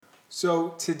So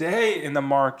today in the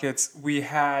markets, we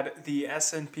had the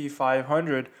S&P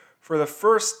 500 for the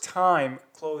first time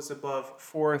close above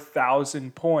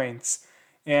 4,000 points.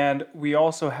 And we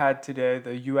also had today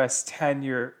the US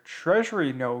 10-year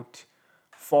Treasury note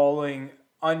falling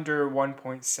under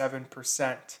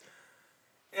 1.7%.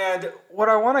 And what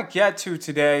I want to get to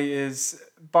today is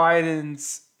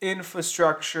Biden's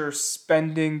infrastructure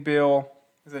spending bill,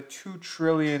 the 2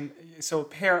 trillion. So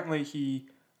apparently he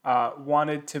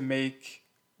wanted to make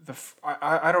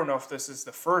I don't know if this is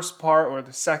the first part or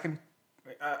the second.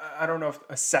 I don't know if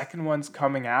a second one's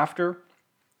coming after,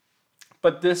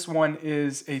 but this one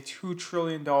is a $2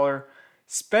 trillion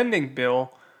spending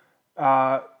bill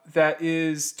that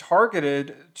is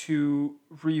targeted to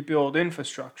rebuild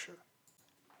infrastructure.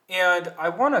 And I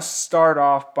want to start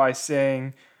off by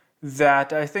saying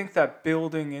that I think that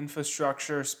building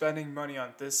infrastructure, spending money on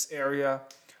this area,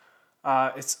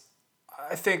 it's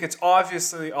I think it's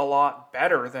obviously a lot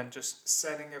better than just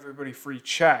sending everybody free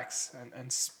checks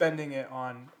and spending it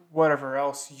on whatever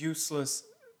else useless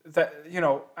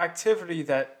activity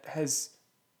that has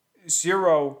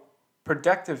zero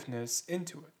productiveness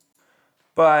into it.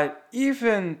 But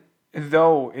even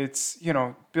though it's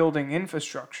building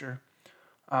infrastructure,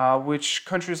 which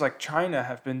countries like China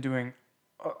have been doing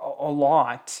a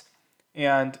lot,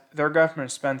 and their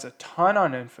government spends a ton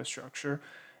on infrastructure,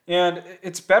 and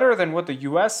it's better than what the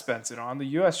U.S. spends it on. The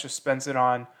U.S. just spends it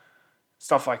on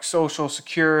stuff like Social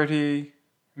Security,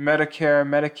 Medicare,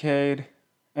 Medicaid,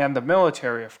 and the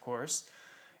military, of course.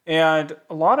 And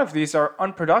a lot of these are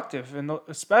unproductive,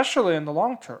 especially in the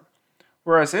long term.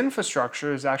 Whereas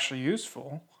infrastructure is actually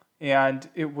useful, and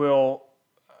it will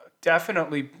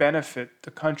definitely benefit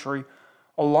the country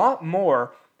a lot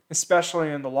more,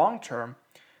 especially in the long term.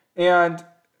 And,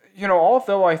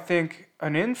 although I think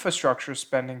an infrastructure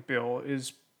spending bill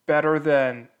is better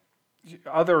than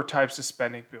other types of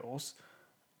spending bills,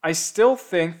 I still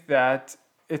think that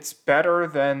it's better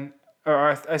than,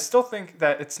 or I still think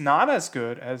that it's not as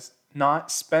good as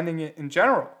not spending it in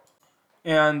general.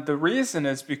 And the reason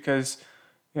is because,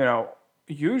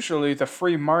 usually the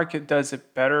free market does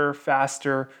it better,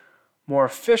 faster, more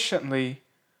efficiently,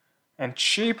 and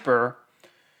cheaper.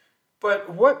 But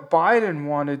what Biden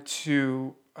wanted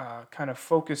to kind of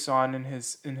focus on in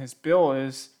his bill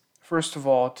is, first of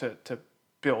all, to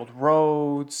build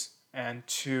roads and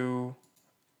to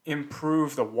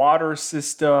improve the water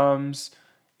systems,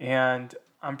 and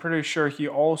I'm pretty sure he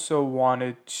also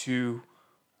wanted to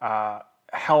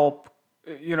help,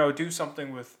 do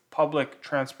something with public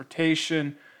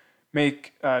transportation,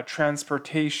 make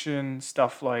transportation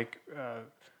stuff like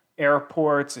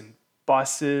airports and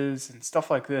buses and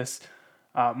stuff like this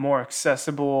more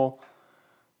accessible.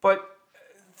 But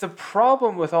the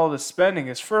problem with all this spending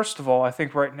is, first of all, I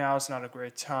think right now is not a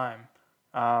great time,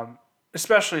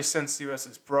 especially since the U.S.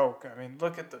 is broke. I mean,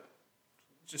 look at the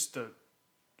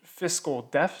fiscal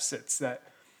deficits that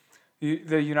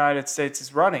the United States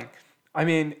is running. I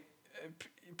mean,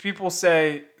 people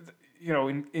say,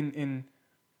 and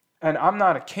I'm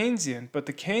not a Keynesian, but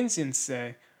the Keynesians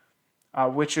say,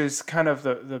 which is kind of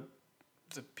the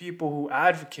people who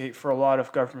advocate for a lot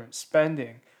of government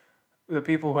spending, the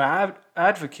people who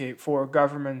advocate for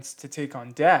governments to take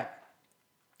on debt.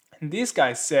 And these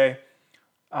guys say,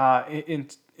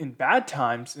 in bad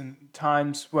times, in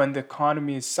times when the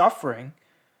economy is suffering,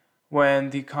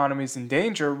 when the economy is in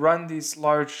danger, run these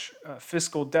large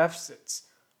fiscal deficits,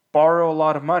 borrow a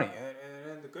lot of money,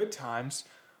 and in the good times,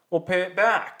 we'll pay it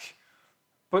back.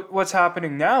 But what's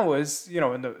happening now is, in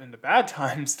the bad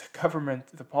times, the government,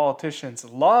 the politicians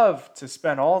love to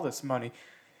spend all this money.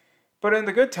 But in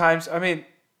the good times, I mean,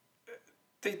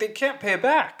 they can't pay it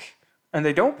back. And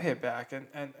they don't pay it back.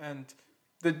 And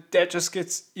the debt just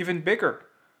gets even bigger.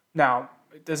 Now,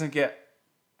 it doesn't get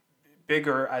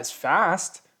bigger as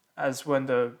fast as when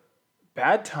the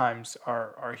bad times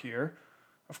are here.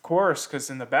 Of course, because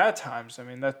in the bad times, I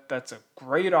mean, that's a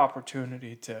great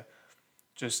opportunity to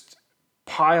just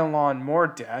pile on more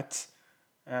debt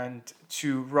and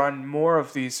to run more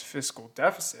of these fiscal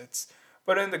deficits.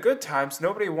 But in the good times,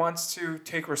 nobody wants to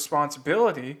take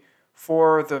responsibility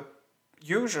for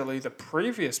usually the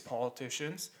previous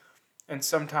politicians, and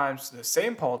sometimes the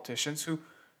same politicians who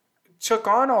took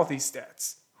on all these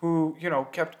debts, who,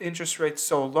 kept interest rates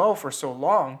so low for so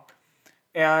long,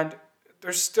 and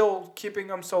they're still keeping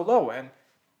them so low. And,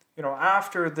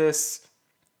 after this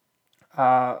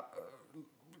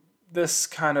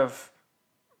kind of,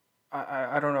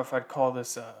 I don't know if I'd call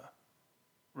this a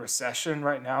recession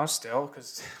right now still,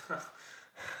 because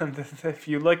if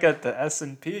you look at the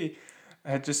S&P,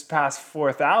 it just passed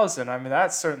 4,000. I mean,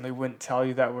 that certainly wouldn't tell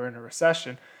you that we're in a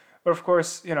recession. But of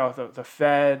course, the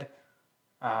Fed,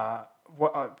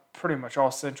 pretty much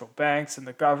all central banks and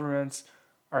the governments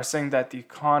are saying that the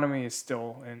economy is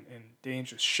still in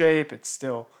dangerous shape. It's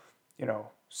still,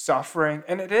 suffering,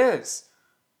 and it is.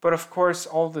 But of course,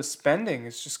 all the spending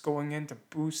is just going into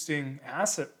boosting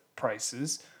asset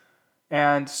prices.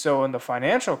 And so in the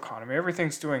financial economy,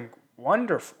 everything's doing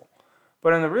wonderful.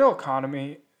 But in the real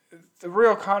economy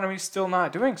is still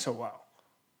not doing so well.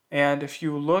 And if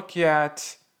you look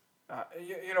at,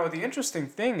 the interesting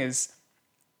thing is,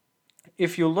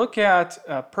 if you look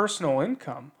at personal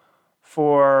income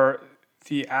for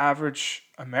the average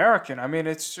American, I mean,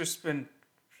 it's just been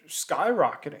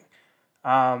skyrocketing.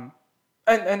 Um,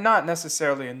 and not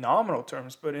necessarily in nominal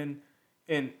terms, but in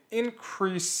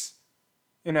increase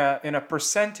in a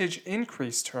percentage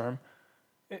increase term,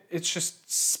 it's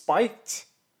just spiked.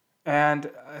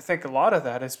 And I think a lot of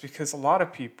that is because a lot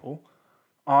of people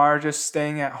are just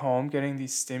staying at home, getting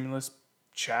these stimulus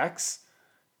checks,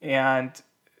 and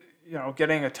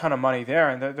getting a ton of money there,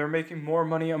 and they're making more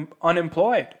money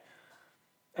unemployed.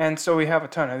 And so we have a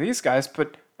ton of these guys,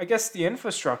 but I guess the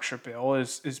infrastructure bill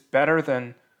is better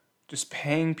than just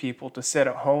paying people to sit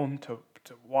at home to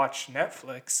watch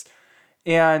Netflix.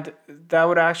 And that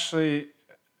would actually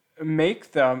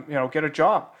make them, get a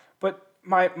job. But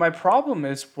my problem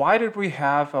is, why did we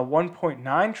have a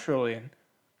 $1.9 trillion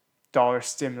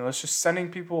stimulus just sending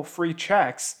people free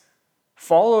checks,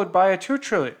 followed by a $2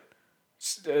 trillion,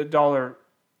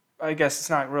 I guess it's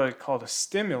not really called a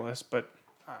stimulus, but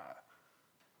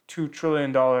 $2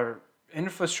 trillion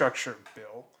infrastructure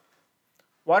bill?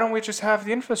 Why don't we just have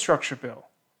the infrastructure bill,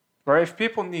 right? If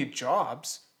people need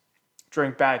jobs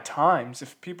during bad times,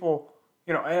 if people,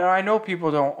 and I know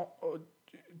people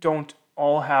don't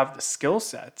all have the skill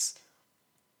sets,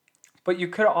 but you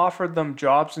could have offered them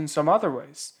jobs in some other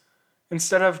ways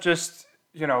instead of just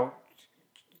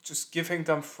giving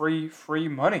them free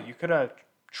money. You could have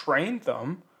trained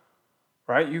them,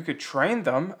 right? You could train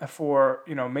them for,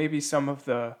 maybe some of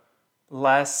the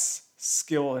less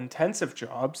skill intensive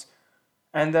jobs,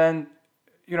 and then,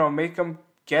 make them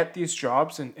get these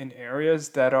jobs in areas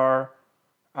that are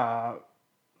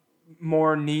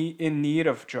more in need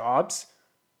of jobs,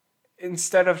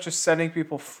 instead of just sending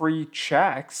people free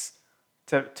checks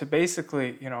to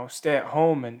basically, stay at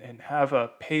home and have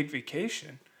a paid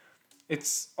vacation.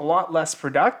 It's a lot less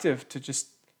productive to just,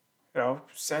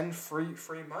 send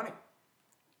free money.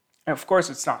 And of course,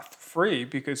 it's not free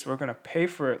because we're going to pay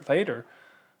for it later,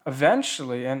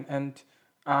 eventually. And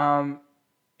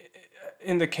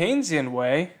in the Keynesian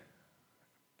way,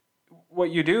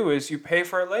 what you do is you pay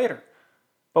for it later.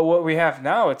 But what we have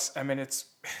now, it's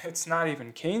not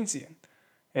even Keynesian.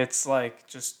 It's like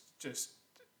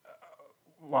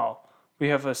well, we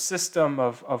have a system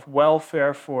of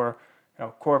welfare for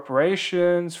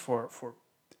corporations, for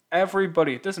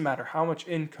everybody. It doesn't matter how much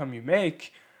income you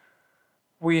make.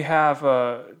 We have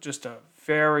just a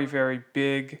very, very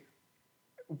big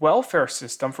welfare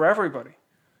system for everybody.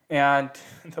 And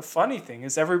the funny thing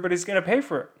is, everybody's going to pay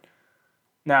for it.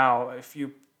 Now, if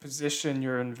you position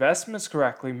your investments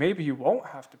correctly, maybe you won't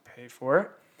have to pay for it.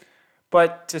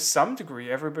 But to some degree,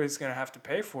 everybody's going to have to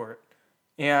pay for it.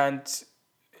 And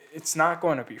it's not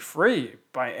going to be free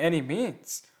by any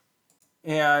means.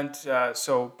 And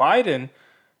so Biden,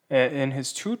 in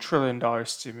his $2 trillion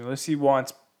stimulus, he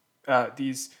wants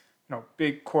these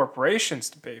big corporations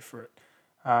to pay for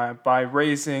it by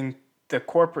raising the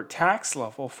corporate tax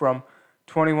level from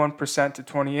 21% to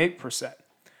 28%.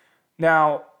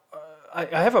 Now, I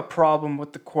have a problem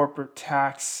with the corporate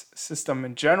tax system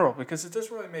in general because it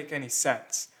doesn't really make any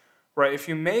sense, right? If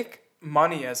you make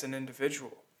money as an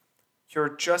individual, you're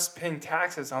just paying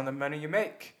taxes on the money you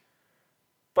make.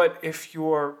 But if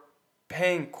you're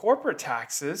paying corporate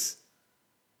taxes,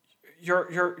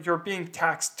 you're being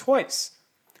taxed twice,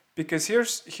 because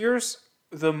here's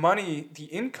the money, the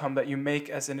income that you make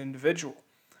as an individual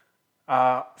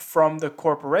from the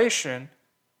corporation.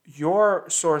 Your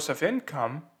source of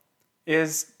income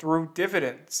is through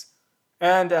dividends,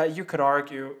 and you could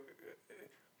argue,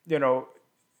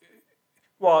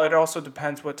 well, it also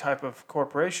depends what type of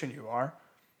corporation you are.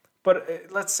 But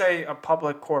let's say a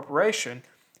public corporation,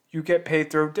 you get paid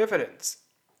through dividends.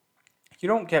 You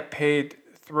don't get paid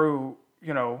through,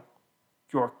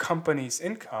 your company's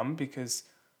income, because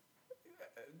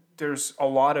there's a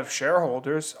lot of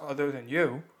shareholders other than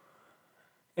you.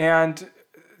 And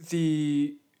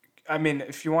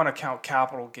if you want to count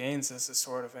capital gains as a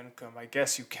sort of income, I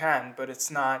guess you can, but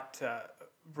it's not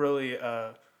really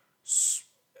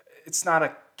it's not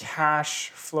a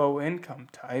cash flow income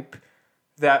type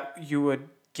that you would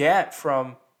get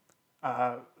from,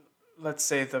 let's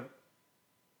say,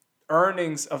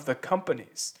 earnings of the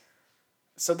companies.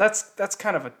 So that's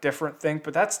kind of a different thing,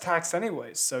 but that's taxed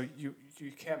anyways. So you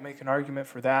can't make an argument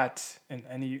for that in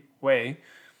any way.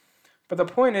 But the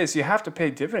point is, you have to pay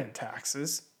dividend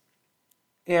taxes.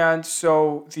 And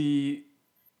so the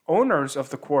owners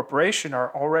of the corporation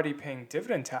are already paying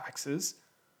dividend taxes.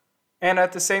 And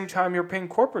at the same time, you're paying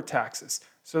corporate taxes.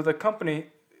 So the company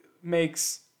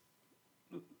makes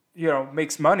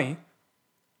money.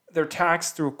 They're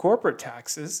taxed through corporate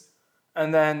taxes.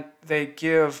 And then they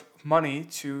give money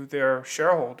to their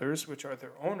shareholders, which are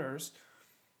their owners.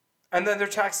 And then they're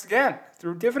taxed again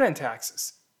through dividend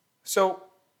taxes. So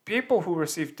people who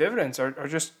receive dividends are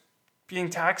just being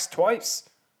taxed twice.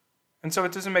 And so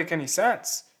it doesn't make any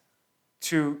sense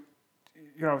to,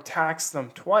 tax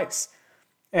them twice.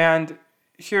 And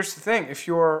here's the thing: if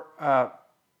you're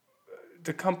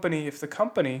the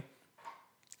company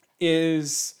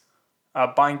is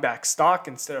buying back stock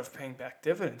instead of paying back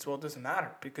dividends, well, it doesn't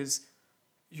matter because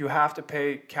you have to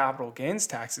pay capital gains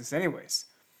taxes anyways.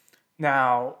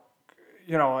 Now,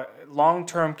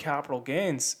 long-term capital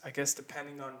gains, I guess,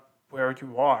 depending on where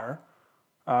you are,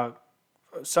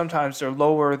 sometimes they're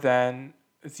lower than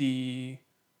the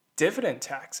dividend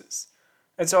taxes.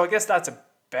 And so I guess that's a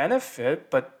benefit,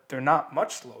 but they're not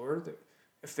much lower.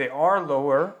 If they are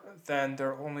lower, then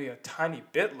they're only a tiny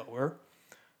bit lower,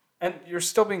 and you're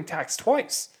still being taxed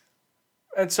twice.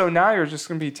 And so now you're just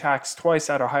going to be taxed twice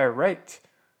at a higher rate,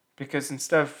 because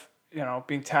instead of,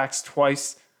 being taxed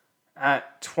twice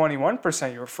at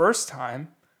 21% your first time,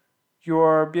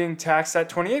 you're being taxed at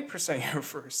 28% your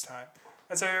first time.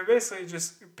 And so you're basically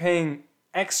just paying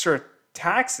extra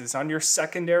taxes on your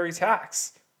secondary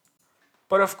tax.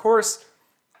 But of course,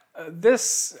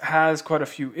 this has quite a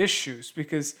few issues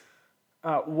because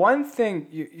one thing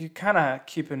you kind of have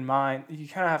to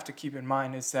keep in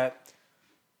mind is that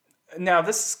now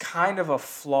this is kind of a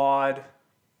flawed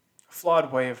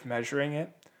way of measuring it,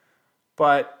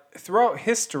 but throughout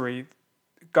history,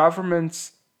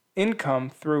 government's income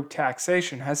through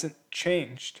taxation hasn't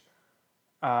changed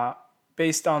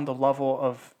based on the level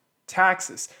of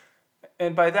taxes.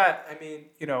 And by that, I mean,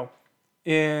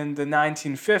 in the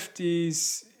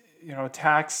 1950s,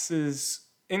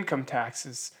 income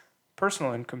taxes,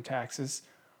 personal income taxes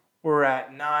were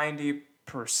at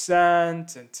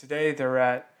 90%, and today they're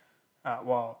at,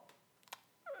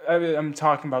 I'm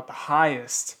talking about the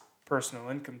highest personal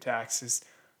income taxes.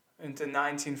 In the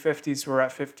 1950s were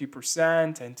at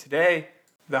 50%, and today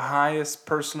the highest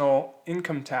personal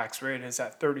income tax rate is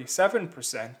at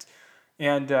 37%.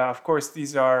 And of course,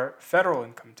 these are federal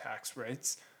income tax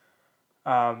rates. In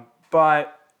the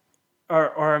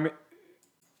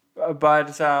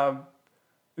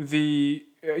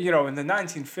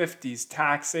 1950s,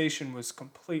 taxation was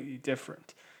completely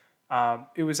different.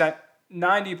 It was at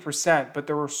 90%, but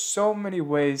there were so many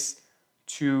ways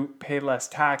to pay less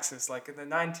taxes. Like in the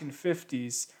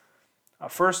 1950s,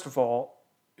 first of all,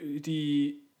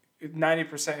 the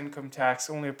 90% income tax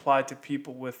only applied to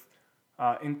people with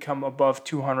income above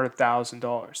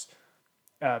 $200,000.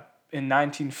 In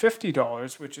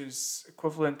 $1950, which is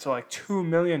equivalent to like $2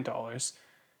 million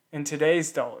in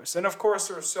today's dollars. And of course,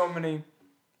 there were so many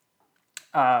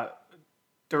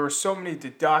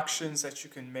deductions that you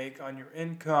can make on your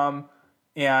income,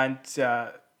 and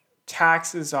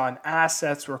taxes on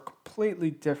assets were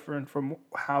completely different from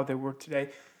how they were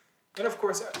today. And of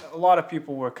course, a lot of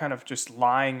people were kind of just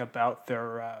lying about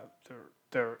their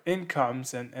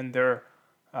incomes and their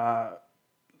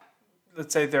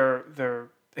let's say their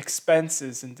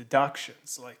expenses and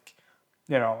deductions. Like,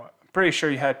 I'm pretty sure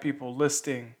you had people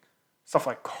listing stuff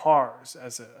like cars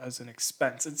as an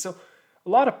expense. And so a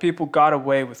lot of people got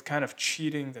away with kind of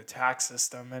cheating the tax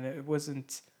system, and it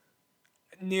wasn't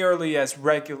nearly as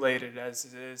regulated as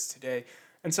it is today.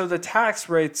 And so the tax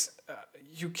rates,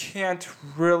 you can't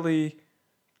really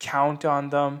count on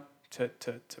them to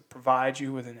provide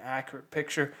you with an accurate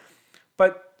picture.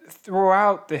 But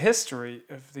throughout the history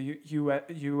of the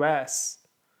U.S.,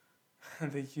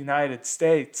 the United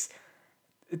States,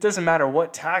 it doesn't matter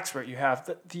what tax rate you have.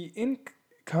 The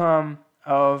income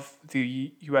of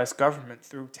the U.S. government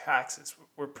through taxes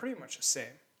were pretty much the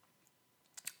same.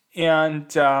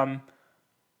 And,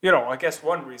 I guess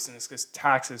one reason is because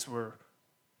taxes were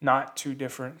not too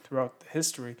different throughout the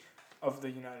history of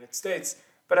the United States.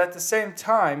 But at the same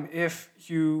time, if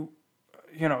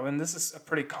and this is a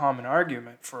pretty common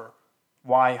argument for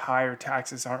why higher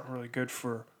taxes aren't really good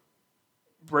for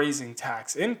raising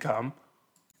tax income,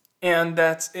 and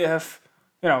that's if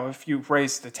you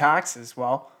raise the taxes,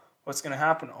 well, what's going to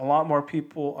happen? A lot more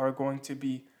people are going to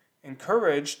be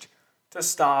encouraged to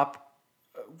stop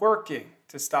working,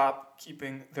 to stop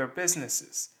keeping their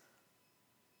businesses.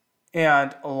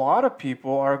 And a lot of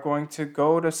people are going to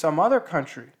go to some other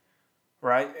country,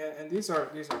 right? And these are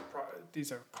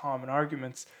common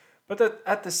arguments, but that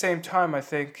at the same time, I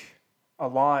think a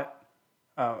lot,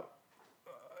 uh,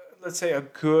 let's say, a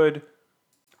good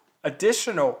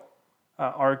additional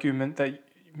argument that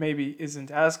maybe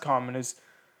isn't as common is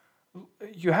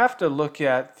you have to look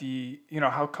at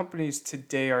how companies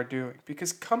today are doing,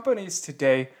 because companies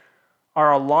today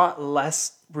are a lot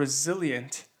less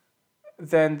resilient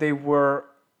than they were,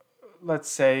 let's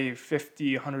say,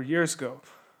 50, 100 years ago.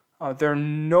 They're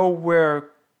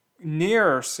nowhere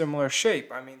near similar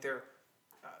shape. I mean, they're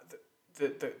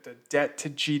the debt to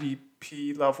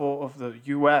GDP level of the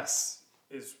U.S.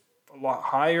 is a lot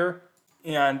higher,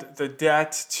 and the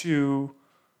debt to,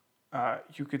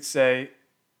 you could say,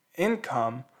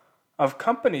 income of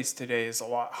companies today is a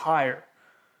lot higher.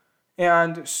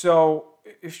 And so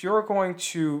if you're going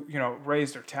to,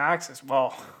 raise their taxes,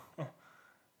 well,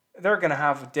 they're going to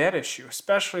have a debt issue,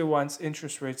 especially once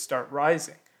interest rates start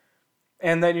rising.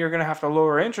 And then you're going to have to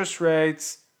lower interest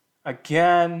rates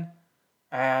again,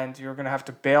 and you're going to have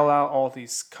to bail out all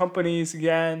these companies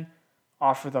again,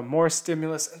 offer them more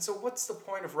stimulus. And so what's the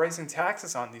point of raising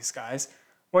taxes on these guys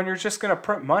when you're just going to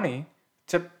print money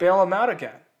to bail them out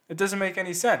again? It doesn't make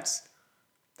any sense.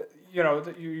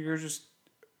 You're just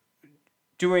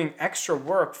doing extra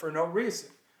work for no reason.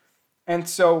 And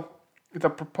so the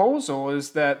proposal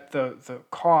is that the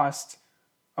cost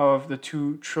of the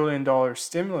 $2 trillion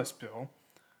stimulus bill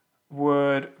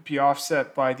would be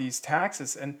offset by these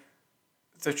taxes. And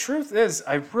the truth is,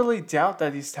 I really doubt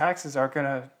that these taxes are going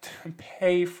to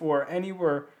pay for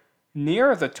anywhere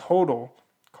near the total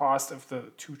cost of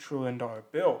the $2 trillion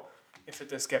bill if it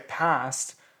does get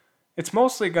passed.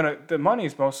 The money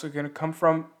is mostly going to come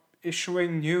from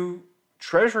issuing new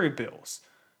treasury bills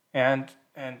and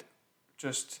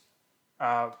just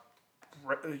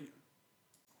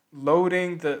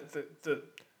loading the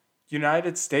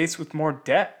United States with more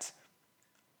debt.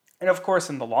 And of course,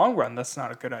 in the long run, that's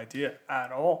not a good idea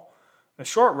at all. In the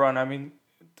short run, I mean,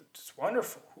 it's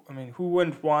wonderful. I mean, who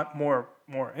wouldn't want more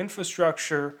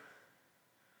infrastructure?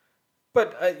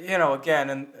 But again,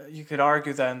 and you could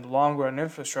argue that in the long run,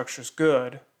 infrastructure is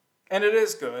good, and it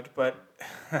is good. But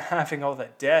having all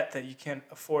that debt that you can't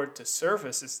afford to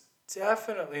service is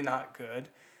definitely not good.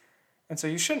 And so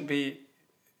you shouldn't be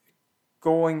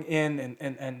going in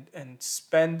and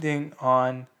spending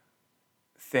on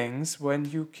things when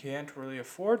you can't really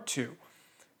afford to,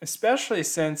 especially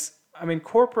since, I mean,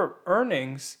 corporate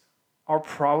earnings are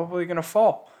probably going to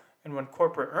fall. And when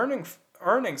corporate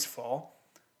earnings fall,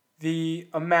 the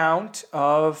amount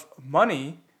of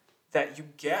money that you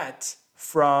get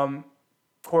from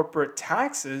corporate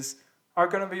taxes are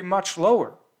going to be much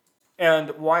lower.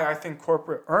 And why I think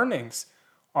corporate earnings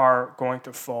are going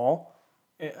to fall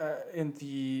in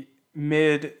the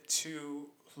mid to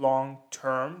long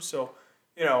term. So,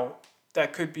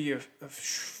 that could be a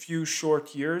few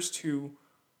short years to,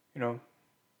 4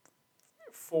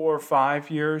 or 5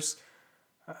 years.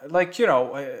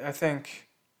 I think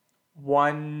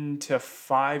 1 to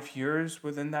 5 years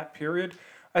within that period,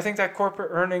 I think that corporate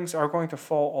earnings are going to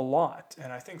fall a lot.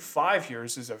 And I think 5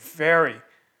 years is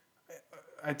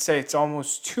I'd say it's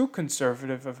almost too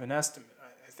conservative of an estimate.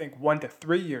 I think 1 to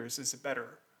 3 years is a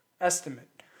better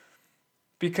estimate.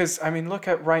 Because, I mean, look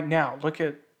at right now, look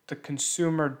at the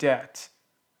consumer debt,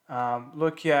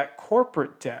 look at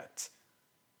corporate debt,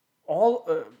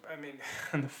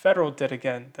 and the federal debt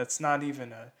again, that's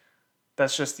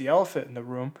just the elephant in the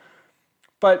room.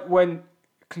 But when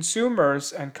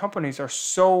consumers and companies are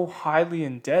so highly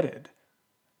indebted,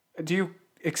 do you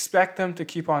expect them to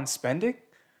keep on spending?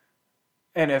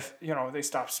 And if, they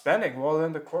stop spending, well,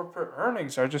 then the corporate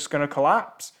earnings are just going to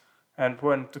collapse. And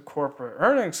when the corporate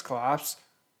earnings collapse,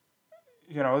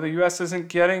 the U.S. isn't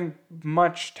getting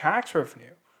much tax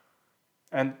revenue.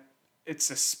 And it's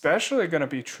especially going to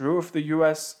be true if the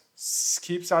U.S.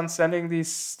 keeps on sending these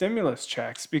stimulus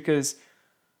checks, because,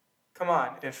 come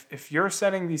on, if you're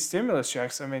sending these stimulus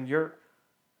checks,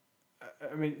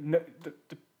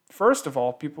 first of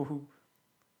all, people who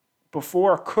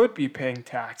before could be paying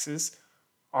taxes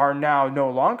are now no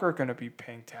longer going to be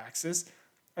paying taxes.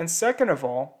 And second of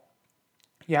all,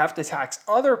 you have to tax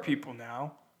other people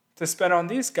now to spend on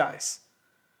these guys.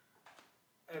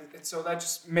 And so that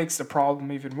just makes the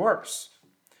problem even worse.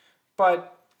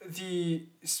 But the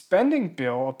spending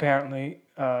bill, apparently,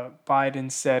 Biden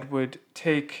said would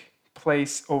take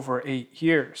place over 8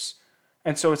 years.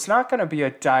 And so it's not going to be a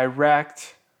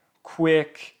direct,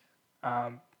 quick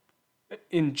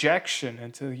injection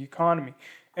into the economy.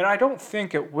 And I don't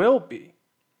think it will be.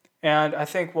 And I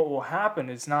think what will happen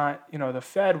is not, the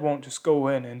Fed won't just go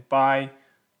in and buy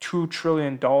 $2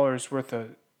 trillion worth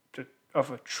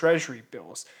of treasury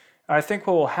bills. I think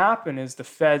what will happen is the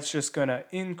Fed's just going to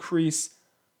increase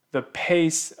the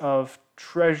pace of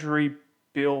treasury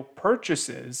bill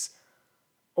purchases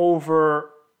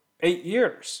over 8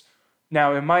 years.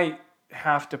 Now, it might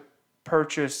have to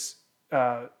purchase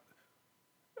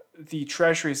the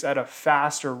treasuries at a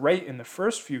faster rate in the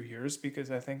first few years,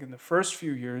 because I think in the first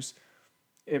few years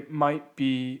it might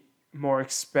be more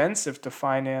expensive to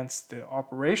finance the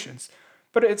operations,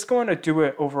 but it's going to do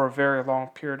it over a very long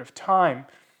period of time.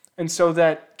 And so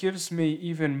that gives me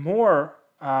even more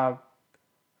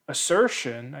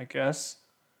assertion, I guess,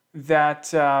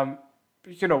 that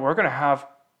we're going to have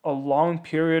a long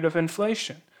period of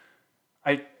inflation.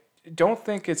 I don't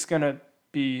think it's going to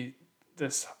be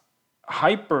this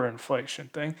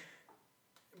hyperinflation thing,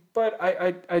 but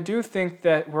I do think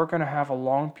that we're going to have a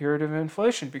long period of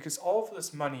inflation, because all of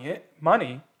this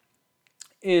money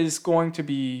is going to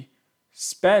be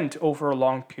spent over a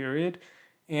long period.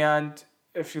 And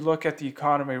if you look at the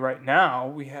economy right now,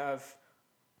 we have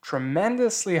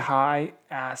tremendously high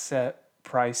asset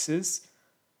prices.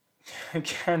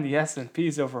 Again, the S&P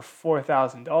is over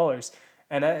 $4,000,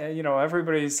 and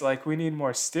everybody's like, we need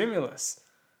more stimulus.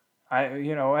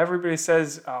 Everybody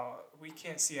says we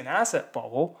can't see an asset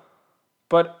bubble,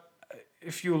 but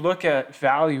if you look at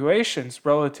valuations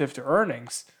relative to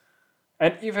earnings,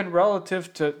 and even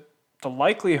relative to the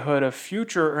likelihood of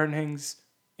future earnings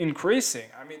increasing,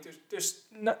 I mean, there's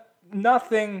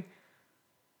nothing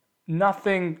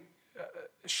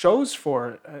shows for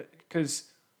it, because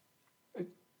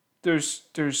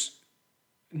there's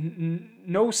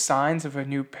no signs of a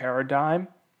new paradigm,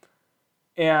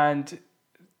 and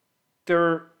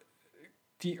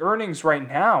the earnings right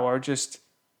now are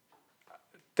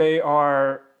they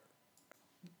are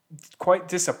quite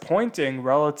disappointing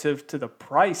relative to the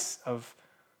price of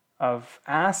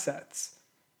assets.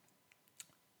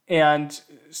 And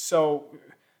so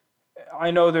I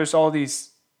know there's all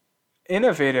these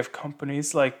innovative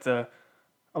companies like the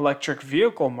electric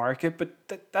vehicle market, but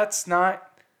that's not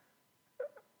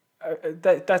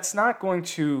going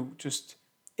to just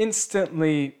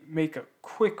instantly make a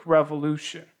quick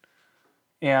revolution.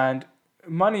 And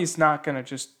money's not going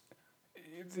to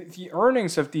the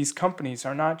earnings of these companies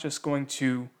are not just going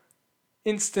to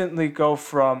instantly go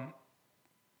from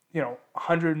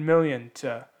 100 million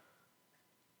to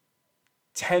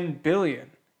 10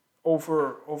 billion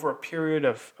over a period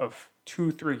of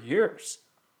 2-3 years.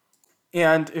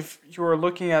 And if you're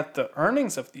looking at the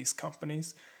earnings of these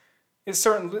companies, it's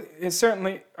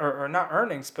certainly or not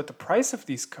earnings, but the price of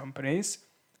these companies,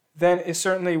 then it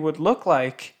certainly would look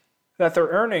like that their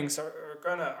earnings are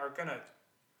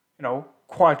gonna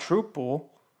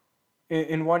quadruple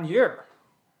in 1 year.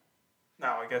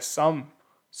 Now, I guess some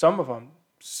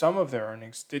of their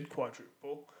earnings did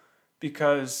quadruple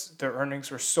because their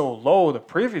earnings were so low the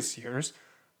previous years,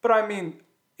 but I mean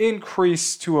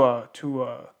increase to a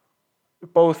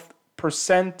both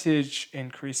percentage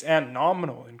increase and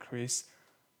nominal increase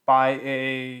by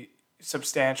a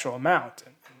substantial amount.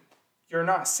 And you're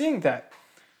not seeing that.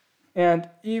 And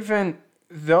even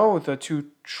though the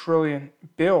 2 trillion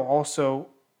bill also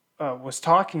was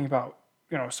talking about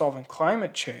solving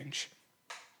climate change,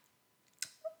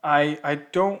 I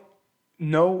don't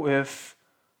know if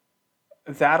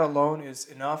that alone is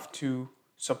enough to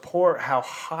support how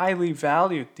highly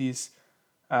valued these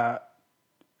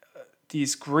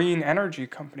green energy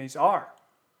companies are,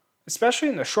 especially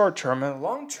in the short term. In the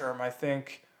long term, I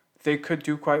think they could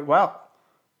do quite well,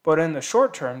 but in the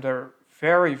short term, they're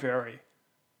very, very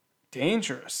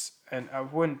dangerous, and I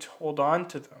wouldn't hold on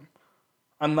to them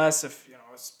unless if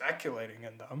I was speculating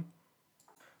in them.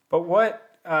 But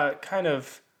what kind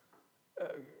of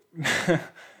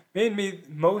made me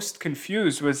most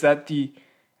confused was that the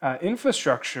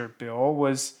infrastructure bill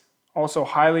was also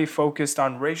highly focused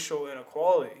on racial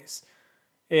inequalities.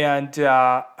 And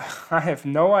I have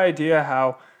no idea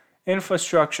how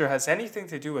infrastructure has anything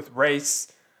to do with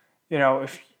race.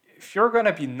 If you're going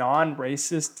to be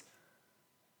non-racist,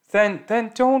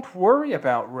 then don't worry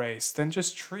about race. Then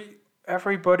just treat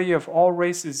everybody of all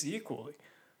races equally.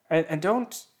 And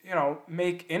don't,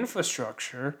 make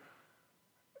infrastructure,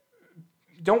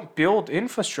 don't build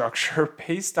infrastructure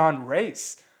based on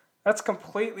race. That's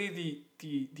completely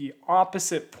the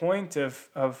opposite point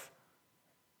of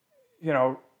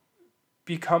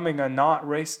becoming a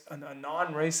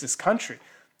non-racist country.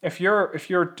 If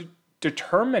you're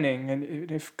determining,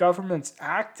 and if government's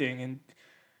acting and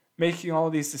making all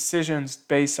these decisions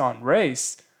based on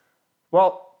race,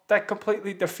 well, that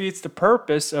completely defeats the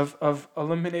purpose of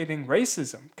eliminating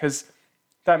racism, because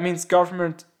that means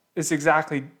government is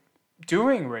exactly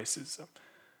doing racism.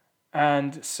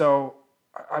 And so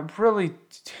I really,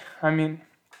 I mean,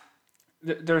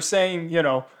 they're saying,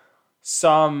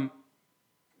 some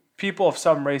people of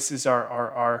some races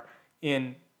are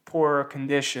in poorer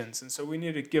conditions, and so we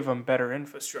need to give them better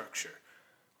infrastructure.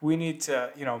 We need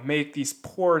to, make these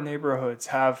poor neighborhoods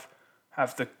have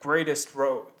the greatest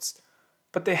roads.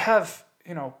 But they have,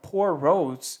 poor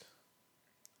roads,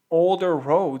 older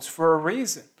roads for a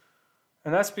reason.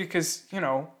 And that's because,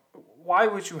 why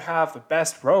would you have the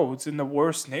best roads in the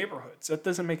worst neighborhoods? That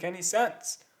doesn't make any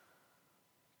sense.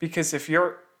 Because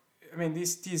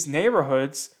these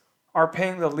neighborhoods are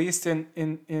paying the least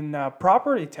in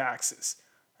property taxes.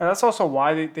 And that's also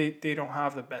why they don't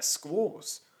have the best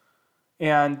schools.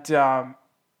 And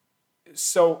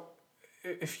so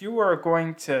if you are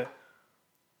going to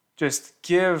just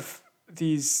give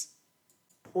these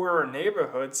poorer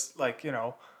neighborhoods, like,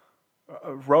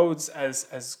 roads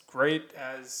as great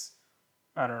as,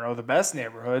 I don't know, the best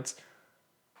neighborhoods,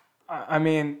 I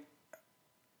mean,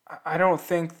 I don't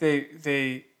think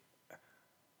they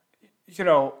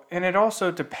and it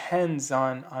also depends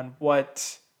on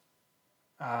what,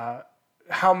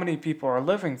 how many people are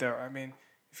living there. I mean,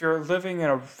 if you're living in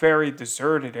a very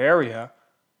deserted area,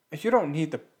 you don't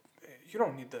need the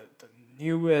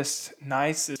newest,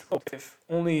 nicest road if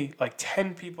only like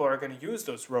 10 people are going to use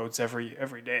those roads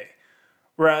every day.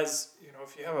 Whereas,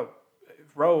 if you have a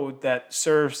road that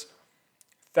serves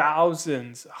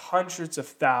thousands, hundreds of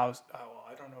thousands, well,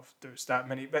 I don't know if there's that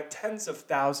many, but tens of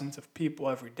thousands of people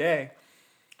every day,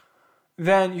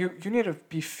 then you need to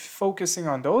be focusing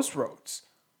on those roads.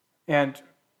 And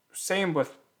same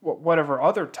with whatever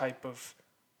other type of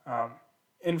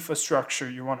infrastructure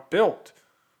you want to build.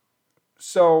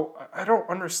 So I don't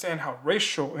understand how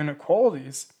racial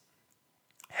inequalities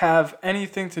have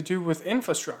anything to do with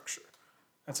infrastructure.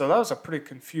 And so that was a pretty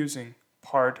confusing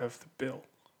part of the bill.